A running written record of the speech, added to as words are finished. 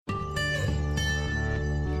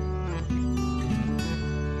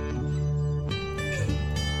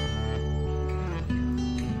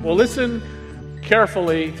Well, listen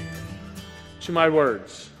carefully to my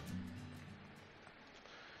words.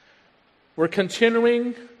 We're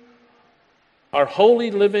continuing our Holy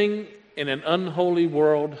Living in an Unholy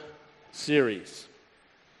World series.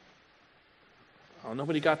 Oh,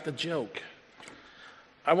 nobody got the joke.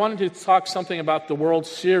 I wanted to talk something about the World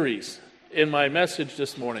Series in my message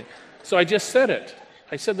this morning. So I just said it.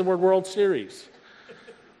 I said the word World Series.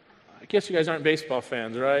 I guess you guys aren't baseball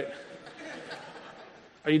fans, right?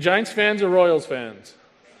 Are you Giants fans or Royals fans?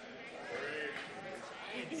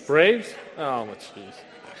 Braves? Oh, jeez.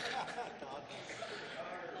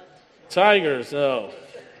 Tigers? Oh.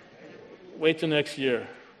 Wait till next year.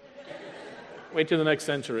 Wait till the next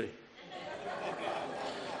century.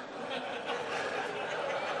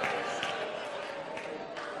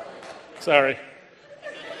 Sorry.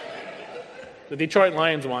 The Detroit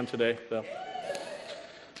Lions won today, though.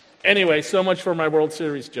 Anyway, so much for my World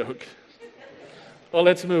Series joke. Well,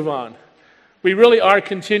 let's move on. We really are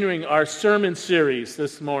continuing our sermon series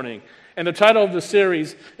this morning. And the title of the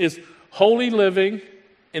series is Holy Living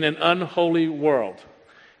in an Unholy World.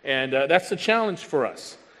 And that's the challenge for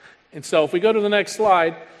us. And so if we go to the next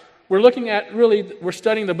slide, we're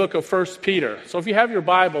studying the book of 1 Peter. So if you have your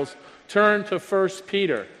Bibles, turn to 1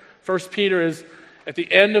 Peter. 1 Peter is at the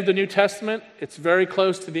end of the New Testament. It's very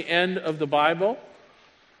close to the end of the Bible.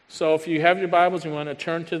 So if you have your Bibles, you want to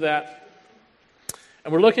turn to that.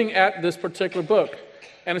 And we're looking at this particular book.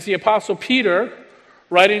 And it's the Apostle Peter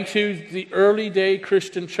writing to the early day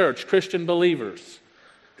Christian church, Christian believers.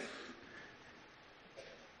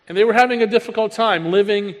 And they were having a difficult time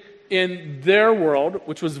living in their world,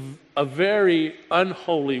 which was a very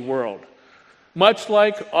unholy world, much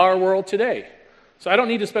like our world today. So I don't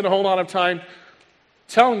need to spend a whole lot of time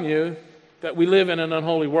telling you that we live in an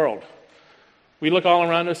unholy world. We look all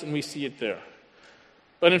around us and we see it there.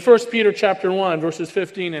 But in 1 Peter chapter 1, verses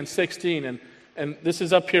 15 and 16, and this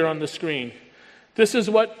is up here on the screen, this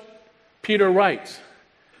is what Peter writes.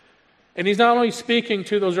 And he's not only speaking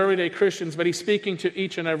to those everyday Christians, but he's speaking to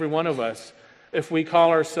each and every one of us if we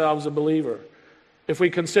call ourselves a believer, if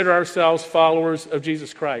we consider ourselves followers of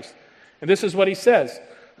Jesus Christ. And this is what he says.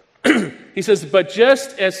 He says, "But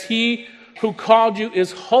just as he who called you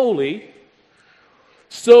is holy,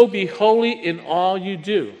 so be holy in all you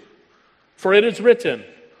do. For it is written,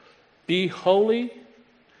 'Be holy,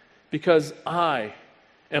 because I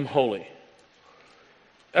am holy.'"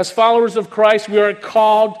 As followers of Christ, we are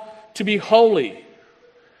called to be holy.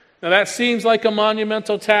 Now that seems like a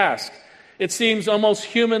monumental task. It seems almost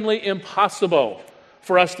humanly impossible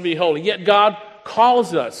for us to be holy. Yet God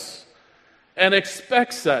calls us and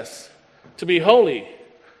expects us to be holy.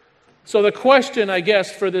 So the question, I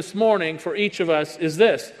guess, for this morning for each of us is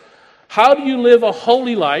this: how do you live a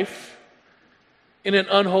holy life in an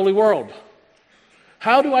unholy world?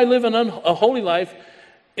 How do I live a holy life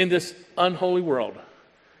in this unholy world?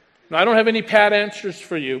 Now, I don't have any pat answers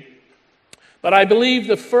for you, but I believe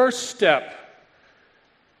the first step,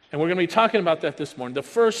 and we're going to be talking about that this morning, the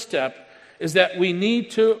first step is that we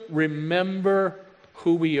need to remember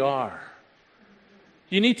who we are.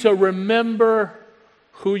 You need to remember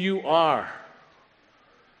who you are.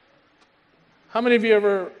 How many of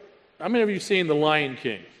you seen The Lion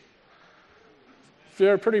King? It's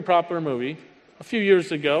a pretty popular movie a few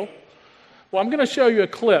years ago. Well, I'm going to show you a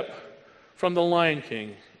clip from The Lion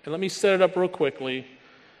King. And let me set it up real quickly.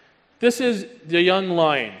 This is the young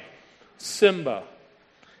lion, Simba.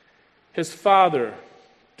 His father,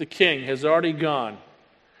 the king, has already gone.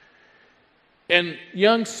 And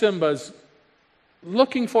young Simba's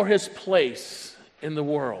looking for his place in the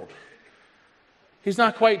world. He's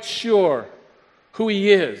not quite sure who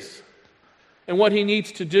he is and what he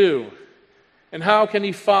needs to do and how can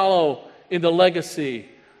he follow in the legacy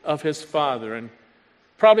of his father. And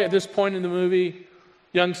probably at this point in the movie,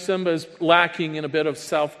 young Simba is lacking in a bit of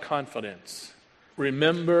self-confidence.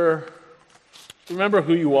 Remember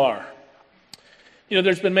who you are. You know,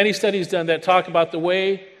 there's been many studies done that talk about the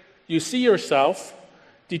way you see yourself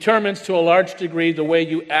determines to a large degree the way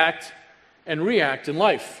you act and react in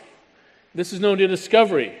life. This is known to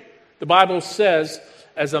discovery. The Bible says,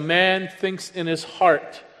 "As a man thinks in his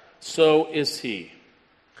heart, so is he."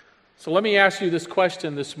 So let me ask you this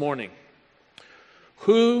question this morning.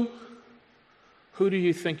 Who do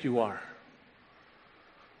you think you are?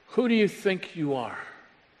 Who do you think you are?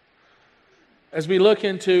 As we look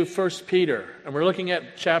into 1 Peter, and we're looking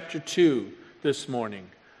at chapter 2 this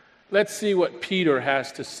morning, let's see what Peter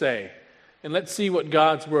has to say. And let's see what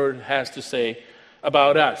God's Word has to say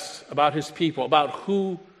about us, about His people, about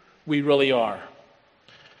who we really are.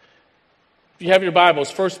 If you have your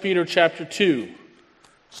Bibles, 1 Peter chapter 2,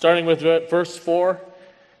 starting with verse 4,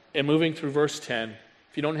 and moving through verse 10.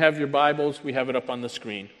 If you don't have your Bibles, we have it up on the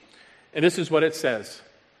screen. And this is what it says.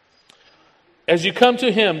 As you come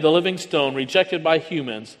to him, the living stone, rejected by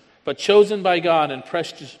humans, but chosen by God and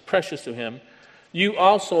precious to him, you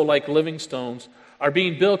also, like living stones, are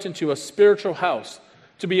being built into a spiritual house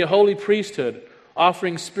to be a holy priesthood,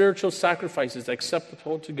 offering spiritual sacrifices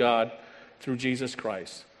acceptable to God through Jesus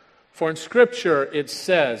Christ. For in Scripture it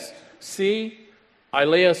says, "See, I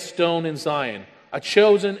lay a stone in Zion, a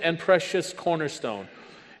chosen and precious cornerstone,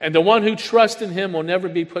 and the one who trusts in him will never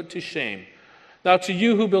be put to shame. Now to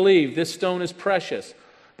you who believe, this stone is precious,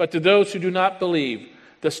 but to those who do not believe,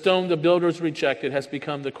 the stone the builders rejected has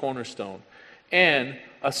become the cornerstone, and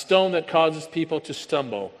a stone that causes people to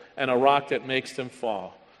stumble, and a rock that makes them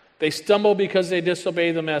fall. They stumble because they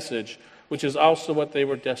disobey the message, which is also what they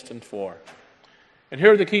were destined for." And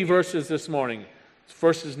here are the key verses this morning. It's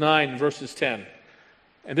verses 9 and verses 10.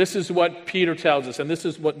 And this is what Peter tells us, and this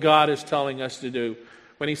is what God is telling us to do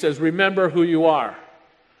when he says, remember who you are.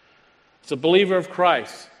 It's a believer of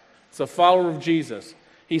Christ. It's a follower of Jesus.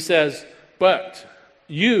 He says, but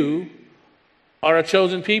you are a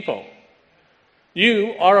chosen people.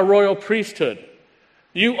 You are a royal priesthood.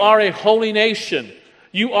 You are a holy nation.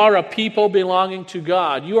 You are a people belonging to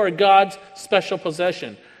God. You are God's special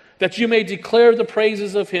possession, that you may declare the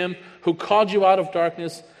praises of him who called you out of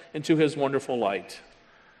darkness into his wonderful light.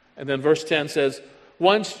 And then verse 10 says,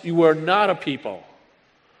 once you were not a people,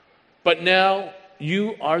 but now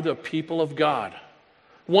you are the people of God.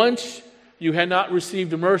 Once you had not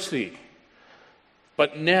received mercy,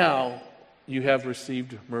 but now you have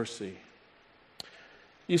received mercy.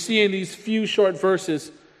 You see, in these few short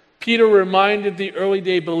verses, Peter reminded the early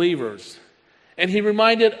day believers, and he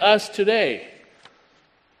reminded us today,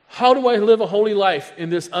 how do I live a holy life in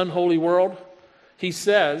this unholy world? He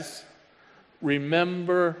says,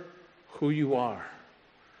 remember who you are.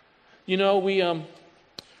 You know,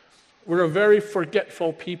 we're a very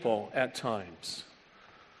forgetful people at times.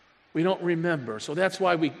 We don't remember. So that's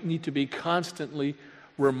why we need to be constantly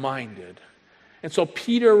reminded. And so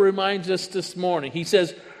Peter reminds us this morning. He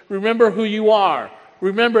says, remember who you are.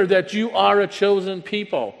 Remember that you are a chosen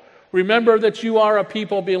people. Remember that you are a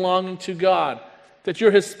people belonging to God, that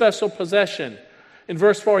you're his special possession. In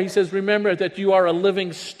verse 4, he says, remember that you are a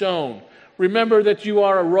living stone. Remember that you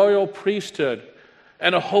are a royal priesthood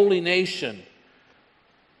and a holy nation.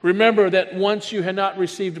 Remember that once you had not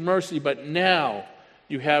received mercy, but now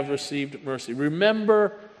you have received mercy.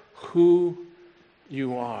 Remember who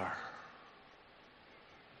you are.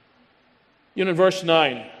 You know, in verse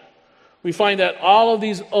 9, we find that all of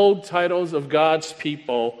these old titles of God's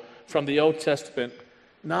people from the Old Testament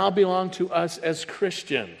now belong to us as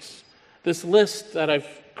Christians. This list that I've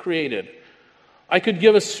created. I could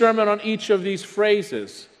give a sermon on each of these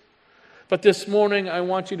phrases, but this morning I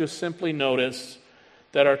want you to simply notice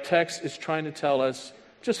that our text is trying to tell us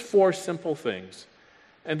just 4 simple things.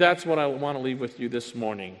 And that's what I want to leave with you this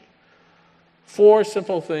morning. 4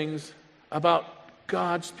 simple things about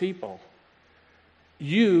God's people.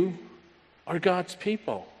 You are God's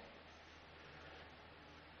people.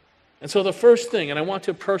 And so the first thing, and I want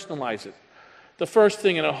to personalize it, the first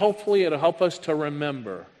thing, and hopefully it'll help us to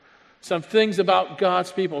remember some things about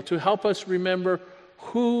God's people, to help us remember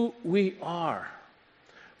who we are.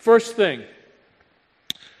 First thing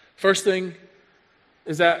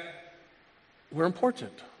is that we're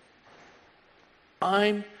important.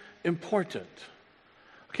 I'm important.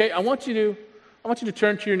 Okay, I want you to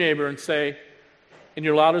turn to your neighbor and say, in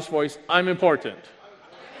your loudest voice, I'm important.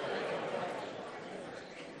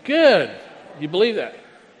 Good. You believe that.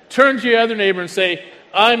 Turn to your other neighbor and say,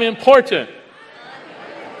 I'm important.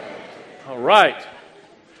 All right.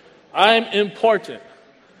 I'm important.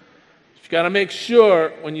 You've got to make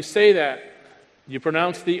sure when you say that, you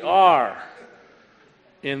pronounce the R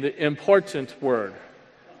in the important word.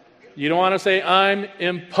 You don't want to say, I'm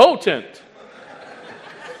impotent.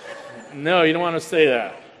 No, you don't want to say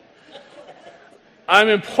that. I'm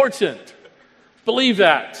important. Believe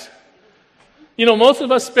that. You know, most of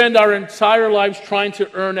us spend our entire lives trying to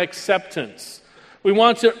earn acceptance. We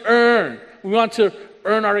want to earn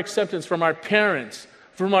our acceptance from our parents,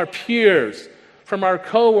 from our peers, from our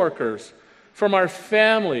coworkers, from our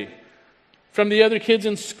family, from the other kids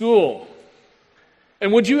in school.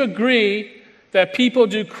 And would you agree that people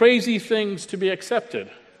do crazy things to be accepted?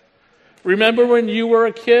 Remember when you were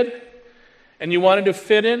a kid and you wanted to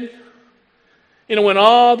fit in? You know, when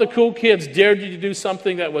all the cool kids dared you to do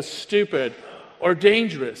something that was stupid or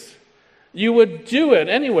dangerous, you would do it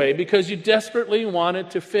anyway because you desperately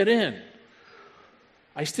wanted to fit in.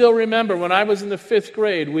 I still remember when I was in the 5th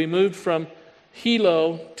grade, we moved from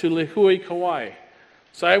Hilo to Lihue, Kauai.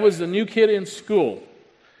 So I was the new kid in school,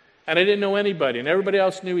 and I didn't know anybody, and everybody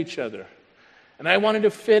else knew each other. And I wanted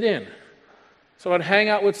to fit in. So I'd hang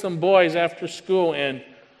out with some boys after school, and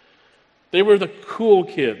they were the cool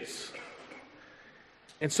kids.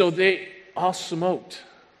 And so they all smoked.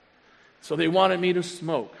 So they wanted me to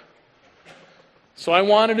smoke. So I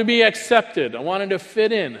wanted to be accepted. I wanted to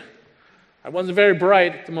fit in. I wasn't very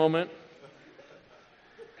bright at the moment.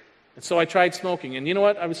 And so I tried smoking. And you know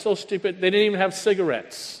what? I was so stupid. They didn't even have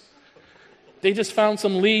cigarettes. They just found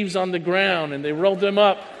some leaves on the ground, and they rolled them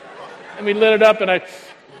up. And we lit it up, and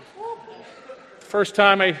first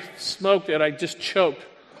time I smoked it, I just choked.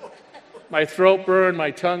 My throat burned,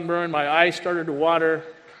 my tongue burned, my eyes started to water.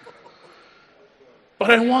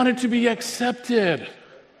 But I wanted to be accepted.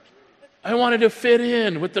 I wanted to fit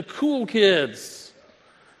in with the cool kids.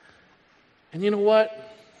 And you know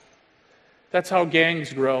what? That's how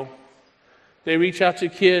gangs grow. They reach out to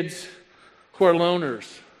kids who are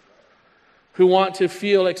loners, who want to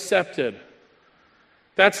feel accepted.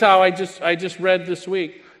 That's how I just read this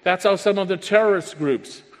week. That's how some of the terrorist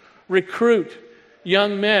groups recruit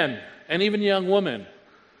young men and even young women,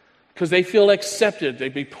 because they feel accepted.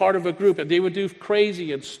 They'd be part of a group, and they would do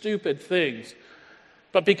crazy and stupid things,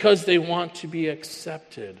 but because they want to be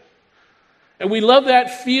accepted. And we love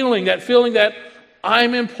that feeling that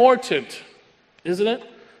I'm important, isn't it?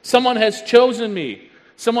 Someone has chosen me.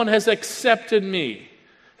 Someone has accepted me.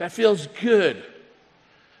 That feels good.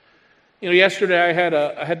 You know, yesterday I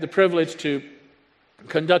had the privilege to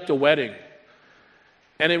conduct a wedding,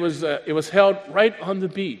 and it was held right on the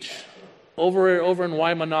beach, over in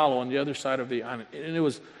Waimanalo on the other side of the island, and it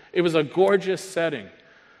was a gorgeous setting.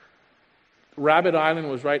 Rabbit Island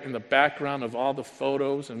was right in the background of all the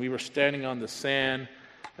photos, and we were standing on the sand,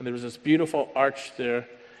 and there was this beautiful arch there,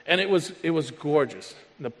 and it was gorgeous.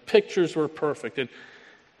 The pictures were perfect, and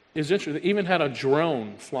it was interesting. They even had a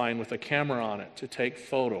drone flying with a camera on it to take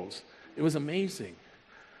photos. It was amazing.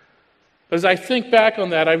 As I think back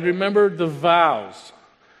on that, I remember the vows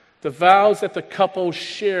that the couple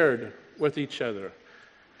shared with each other.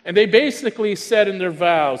 And they basically said in their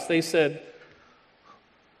vows, they said,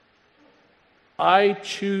 I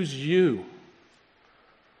choose you.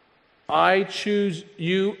 I choose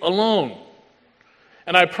you alone.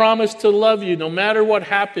 And I promise to love you no matter what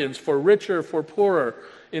happens, for richer, for poorer,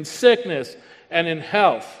 in sickness and in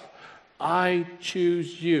health. I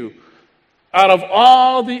choose you. Out of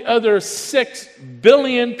all the other 6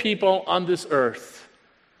 billion people on this earth,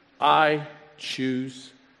 I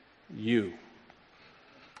choose you.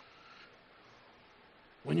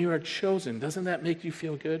 When you are chosen, doesn't that make you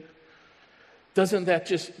feel good? Doesn't that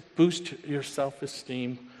just boost your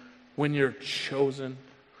self-esteem when you're chosen?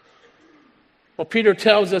 Well, Peter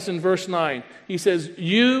tells us in verse 9, he says,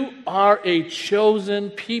 you are a chosen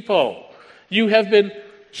people. You have been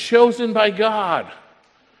chosen by God.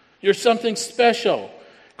 You're something special.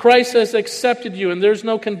 Christ has accepted you, and there's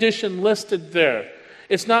no condition listed there.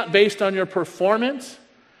 It's not based on your performance.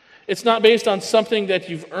 It's not based on something that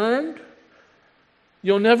you've earned.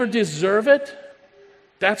 You'll never deserve it.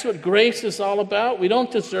 That's what grace is all about. We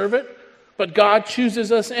don't deserve it, but God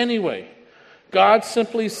chooses us anyway. God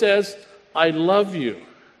simply says, I love you,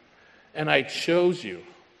 and I chose you.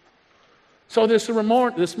 So this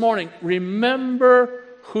morning, remember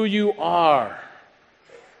who you are.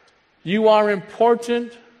 You are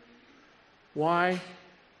important. Why?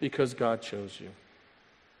 Because God chose you.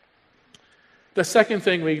 The second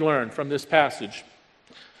thing we learn from this passage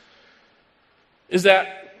is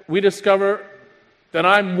that we discover that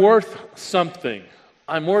I'm worth something.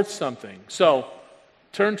 I'm worth something. So,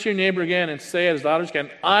 turn to your neighbor again and say it as loud as you can.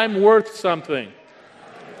 I'm worth something.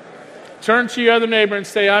 Turn to your other neighbor and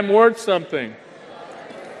say, I'm worth something.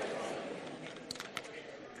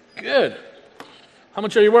 Good. How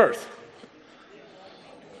much are you worth?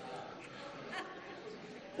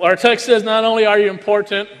 Well, our text says not only are you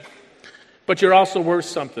important, but you're also worth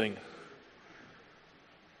something.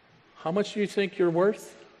 How much do you think you're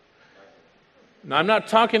worth? Now, I'm not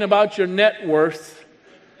talking about your net worth,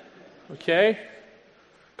 okay?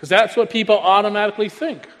 Because that's what people automatically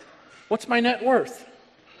think. What's my net worth?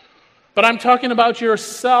 But I'm talking about your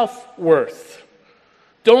self-worth.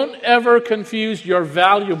 Don't ever confuse your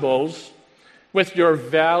valuables with your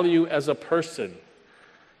value as a person.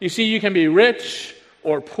 You see, you can be rich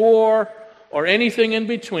or poor or anything in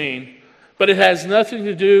between, but it has nothing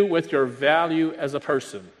to do with your value as a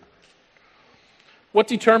person. What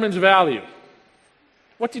determines value?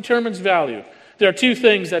 What determines value? There are 2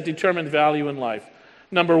 things that determine value in life.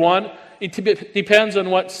 Number 1, it depends on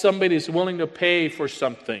what somebody is willing to pay for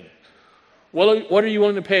something. What are you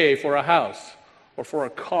willing to pay for a house or for a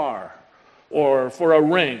car or for a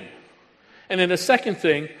ring. And then the second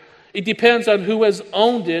thing, it depends on who has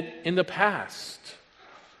owned it in the past.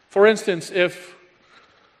 For instance, if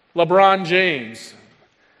LeBron James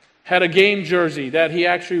had a game jersey that he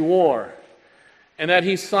actually wore, and that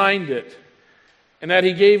he signed it, and that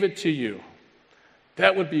he gave it to you,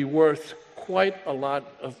 that would be worth quite a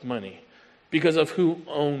lot of money because of who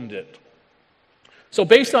owned it. So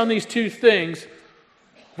based on these two things,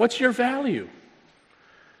 what's your value?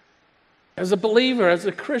 As a believer, as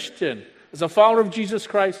a Christian, as a follower of Jesus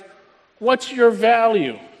Christ, what's your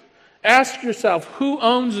value? Ask yourself, who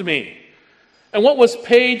owns me? And what was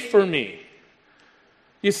paid for me?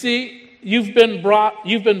 You see, you've been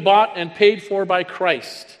bought and paid for by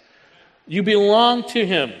Christ. You belong to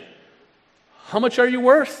Him. How much are you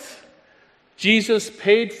worth? Jesus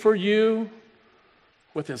paid for you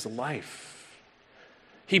with His life.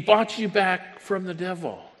 He bought you back from the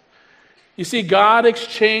devil. You see, God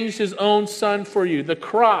exchanged His own Son for you. The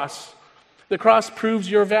cross proves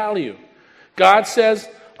your value. God says,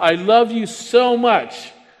 I love you so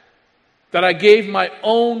much that I gave my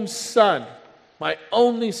own Son, my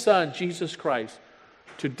only Son, Jesus Christ,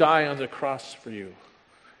 to die on the cross for you.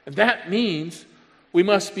 And that means we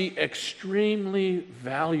must be extremely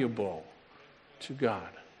valuable to God.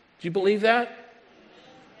 Do you believe that?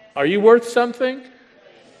 Are you worth something?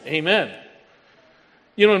 Amen.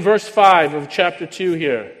 You know, in verse 5 of chapter 2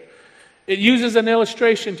 here, it uses an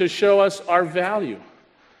illustration to show us our value.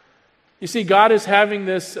 You see, God is having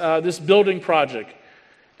this building project,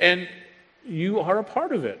 and you are a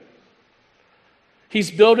part of it. He's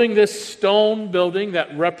building this stone building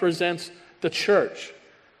that represents the church.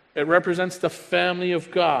 It represents the family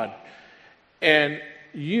of God. And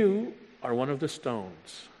you are one of the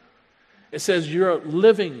stones. It says you're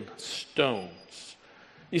living stones.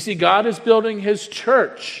 You see, God is building His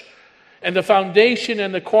church. And the foundation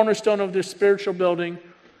and the cornerstone of this spiritual building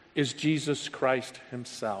is Jesus Christ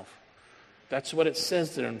Himself. That's what it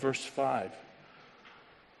says there in verse 5.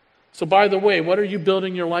 So by the way, what are you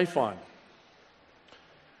building your life on?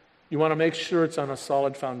 You want to make sure it's on a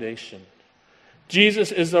solid foundation.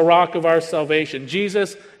 Jesus is the rock of our salvation.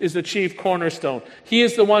 Jesus is the chief cornerstone. He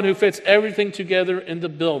is the one who fits everything together in the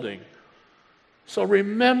building. So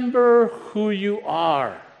remember who you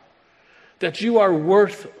are, that you are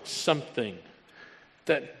worth something,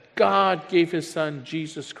 that God gave His Son,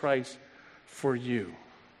 Jesus Christ, for you.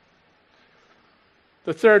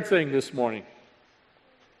 The third thing this morning,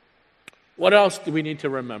 what else do we need to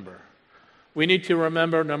remember? We need to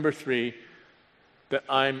remember, number 3, that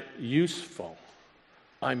I'm useful.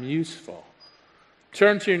 I'm useful.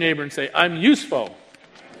 Turn to your neighbor and say, I'm useful.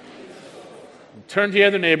 Turn to the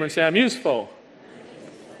other neighbor and say, I'm useful.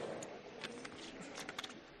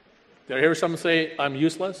 Did I hear someone say, I'm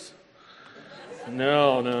useless?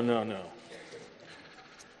 No.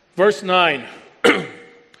 Verse 9.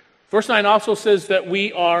 Verse 9 also says that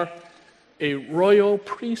we are a royal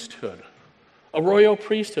priesthood. A royal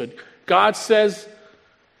priesthood. God says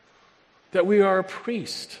that we are a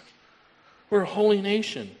priest. We're a holy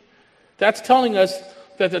nation. That's telling us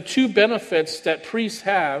that the two benefits that priests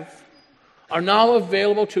have are now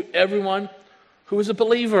available to everyone who is a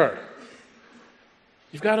believer.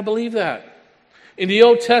 You've got to believe that. In the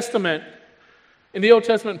Old Testament,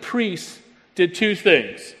 priests did two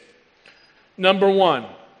things. Number 1,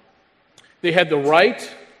 they had the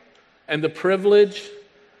right and the privilege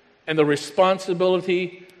and the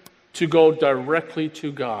responsibility to go directly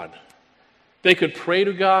to God. They could pray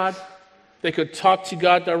to God. They could talk to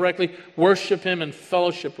God directly, worship Him, and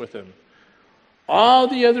fellowship with Him. All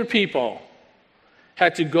the other people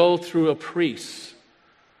had to go through a priest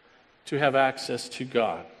to have access to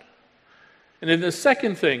God. And then the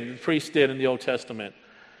second thing the priest did in the Old Testament,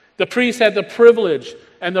 the priest had the privilege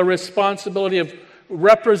and the responsibility of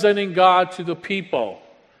representing God to the people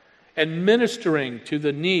and ministering to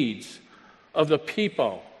the needs of the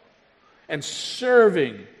people and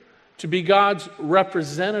serving to be God's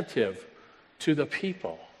representative to the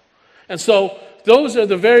people. And so those are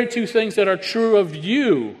the very two things that are true of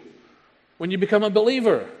you when you become a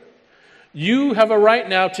believer. You have a right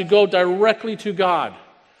now to go directly to God.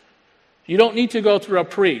 You don't need to go through a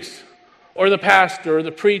priest or the pastor or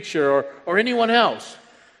the preacher or anyone else.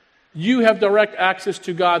 You have direct access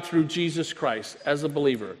to God through Jesus Christ as a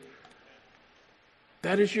believer.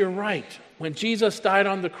 That is your right. When Jesus died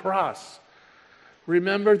on the cross,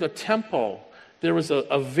 remember the temple. There was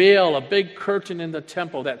a veil, a big curtain in the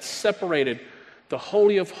temple that separated the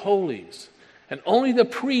Holy of Holies. And only the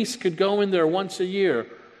priest could go in there once a year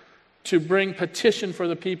to bring petition for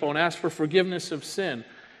the people and ask for forgiveness of sin.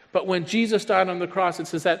 But when Jesus died on the cross, it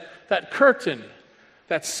says that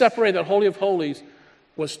that separated the Holy of Holies,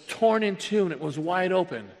 was torn in two and it was wide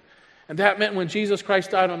open. And that meant when Jesus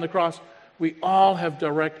Christ died on the cross, we all have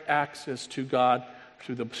direct access to God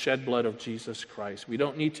through the shed blood of Jesus Christ. We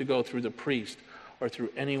don't need to go through the priest or through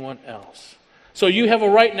anyone else. So you have a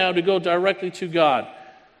right now to go directly to God.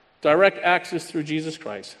 Direct access through Jesus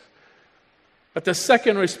Christ. But the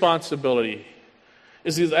second responsibility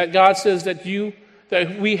is that God says that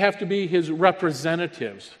we have to be His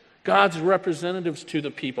representatives. God's representatives to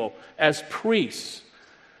the people as priests,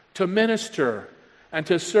 to minister and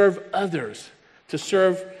to serve others, to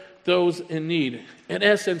serve those in need. In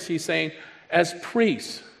essence, He's saying, as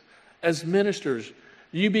priests, as ministers,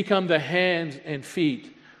 you become the hands and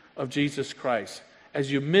feet of Jesus Christ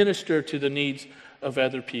as you minister to the needs of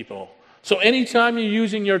other people. So anytime you're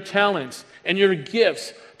using your talents and your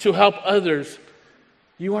gifts to help others,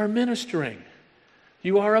 you are ministering.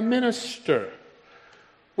 You are a minister.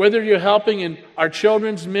 Whether you're helping in our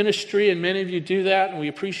children's ministry, and many of you do that, and we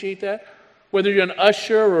appreciate that. Whether you're an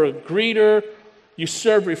usher or a greeter, you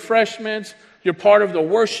serve refreshments, you're part of the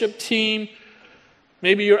worship team,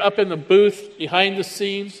 maybe you're up in the booth behind the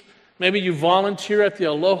scenes, maybe you volunteer at the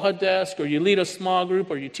Aloha desk, or you lead a small group,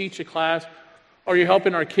 or you teach a class, or you help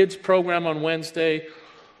in our kids program on Wednesday,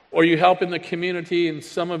 or you help in the community, and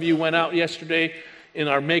some of you went out yesterday in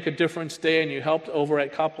our Make a Difference Day, and you helped over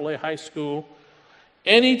at Kapolei High School.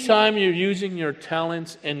 Anytime you're using your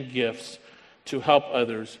talents and gifts to help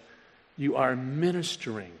others, you are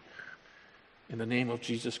ministering in the name of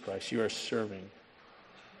Jesus Christ. You are serving.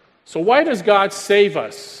 So why does God save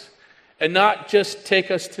us and not just take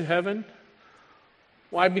us to heaven?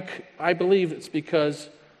 Why? I believe it's because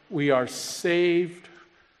we are saved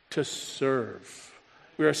to serve.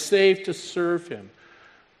 We are saved to serve Him.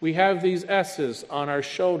 We have these S's on our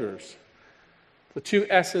shoulders. The two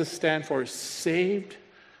S's stand for saved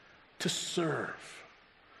to serve.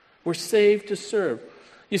 We're saved to serve.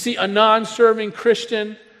 You see, a non-serving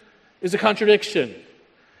Christian is a contradiction.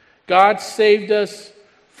 God saved us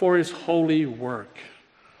for His holy work.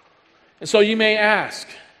 And so you may ask,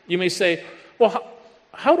 you may say, well,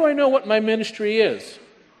 how do I know what my ministry is?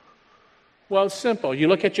 Well, it's simple. You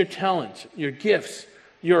look at your talents, your gifts,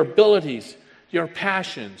 your abilities, your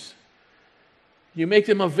passions. You make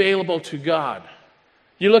them available to God.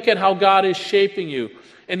 You look at how God is shaping you,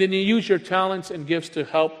 and then you use your talents and gifts to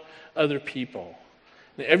help other people.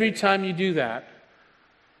 And every time you do that,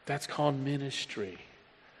 that's called ministry.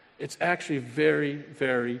 It's actually very,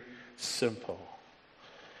 very simple.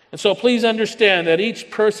 And so please understand that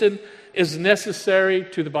each person is necessary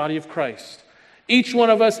to the body of Christ. Each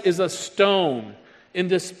one of us is a stone in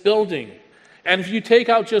this building. And if you take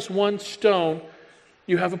out just one stone,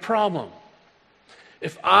 you have a problem.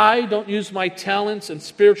 If I don't use my talents and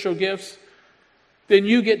spiritual gifts, then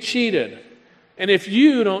you get cheated. And if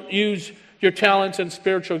you don't use your talents and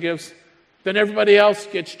spiritual gifts, then everybody else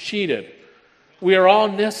gets cheated. We are all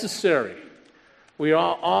necessary. We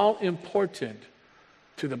are all important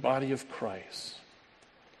to the body of Christ.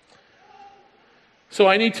 So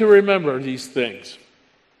I need to remember these things.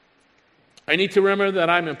 I need to remember that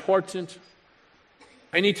I'm important.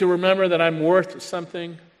 I need to remember that I'm worth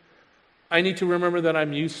something. I need to remember that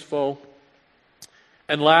I'm useful.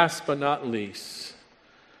 And last but not least,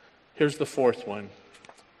 here's the fourth one.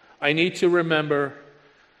 I need to remember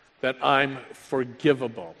that I'm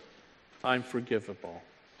forgivable. I'm forgivable.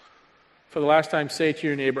 For the last time, say to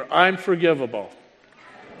your neighbor, I'm forgivable.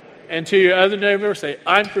 And to your other neighbor, say,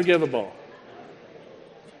 I'm forgivable.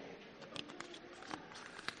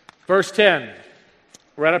 Verse 10,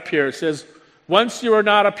 right up here, it says, once you were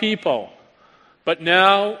not a people, but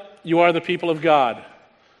now you are the people of God.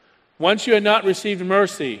 Once you had not received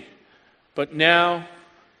mercy, but now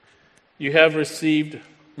you have received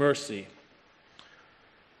mercy.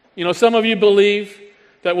 You know, some of you believe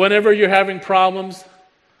that whenever you're having problems,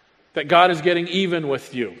 that God is getting even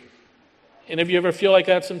with you. Any of you ever feel like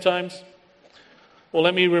that sometimes? Well,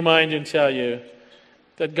 let me remind you and tell you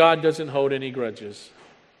that God doesn't hold any grudges.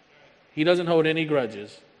 He doesn't hold any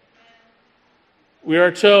grudges. We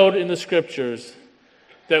are told in the Scriptures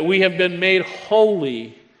that we have been made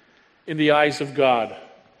holy in the eyes of God.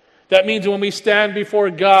 That means when we stand before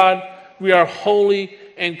God, we are holy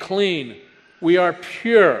and clean. We are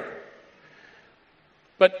pure.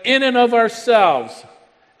 But in and of ourselves,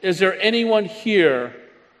 is there anyone here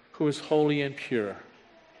who is holy and pure?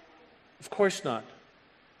 Of course not.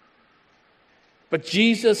 But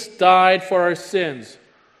Jesus died for our sins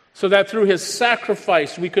so that through His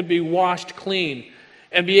sacrifice we could be washed clean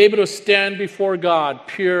and be able to stand before God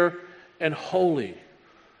pure and holy.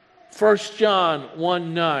 1 John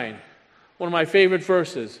 1:9, one of my favorite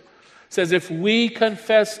verses, says if we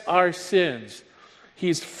confess our sins,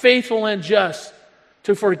 He's faithful and just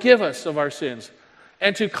to forgive us of our sins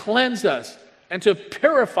and to cleanse us and to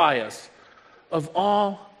purify us of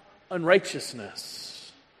all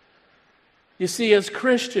unrighteousness. You see, as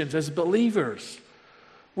Christians, as believers,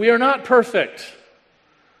 we are not perfect,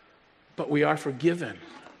 but we are forgiven.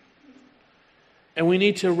 And we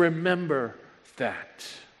need to remember that.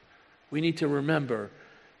 We need to remember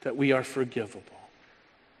that we are forgivable.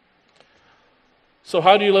 So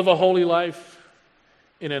how do you live a holy life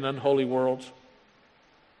in an unholy world?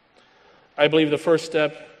 I believe the first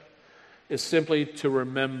step is simply to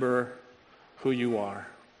remember who you are.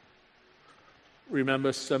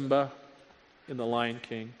 Remember Simba in The Lion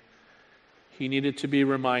King. He needed to be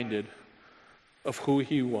reminded of who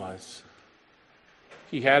he was.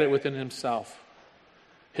 He had it within himself.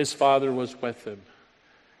 His father was with him.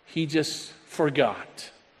 He just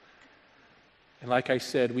forgot. And like I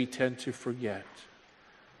said, we tend to forget.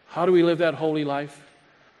 How do we live that holy life?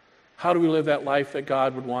 How do we live that life that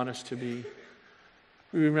God would want us to be?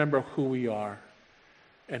 We remember who we are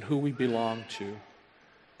and who we belong to.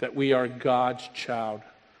 That we are God's child.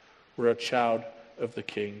 We're a child of the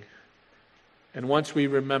King. And once we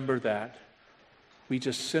remember that, we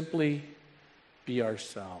just simply be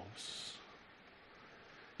ourselves.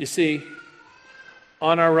 You see,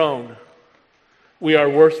 on our own, we are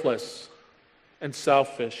worthless and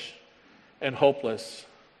selfish and hopeless.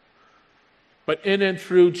 But in and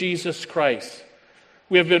through Jesus Christ,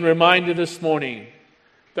 we have been reminded this morning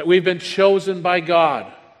that we've been chosen by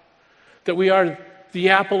God, that we are the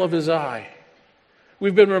apple of His eye.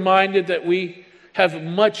 We've been reminded that we have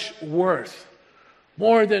much worth,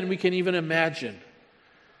 more than we can even imagine.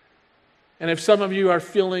 And if some of you are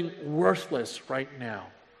feeling worthless right now,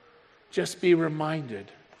 just be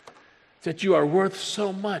reminded that you are worth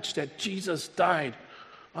so much that Jesus died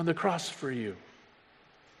on the cross for you.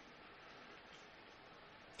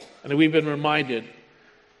 And we've been reminded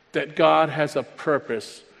that God has a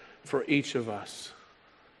purpose for each of us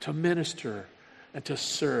to minister and to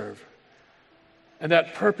serve. And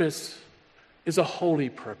that purpose is a holy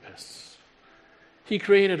purpose. He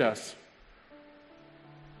created us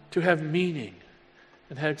to have meaning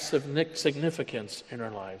and have significance in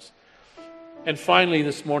our lives. And finally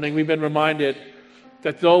this morning, we've been reminded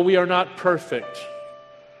that though we are not perfect,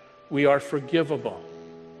 we are forgivable.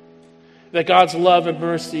 That God's love and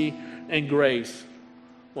mercy and grace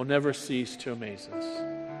will never cease to amaze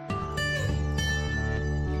us.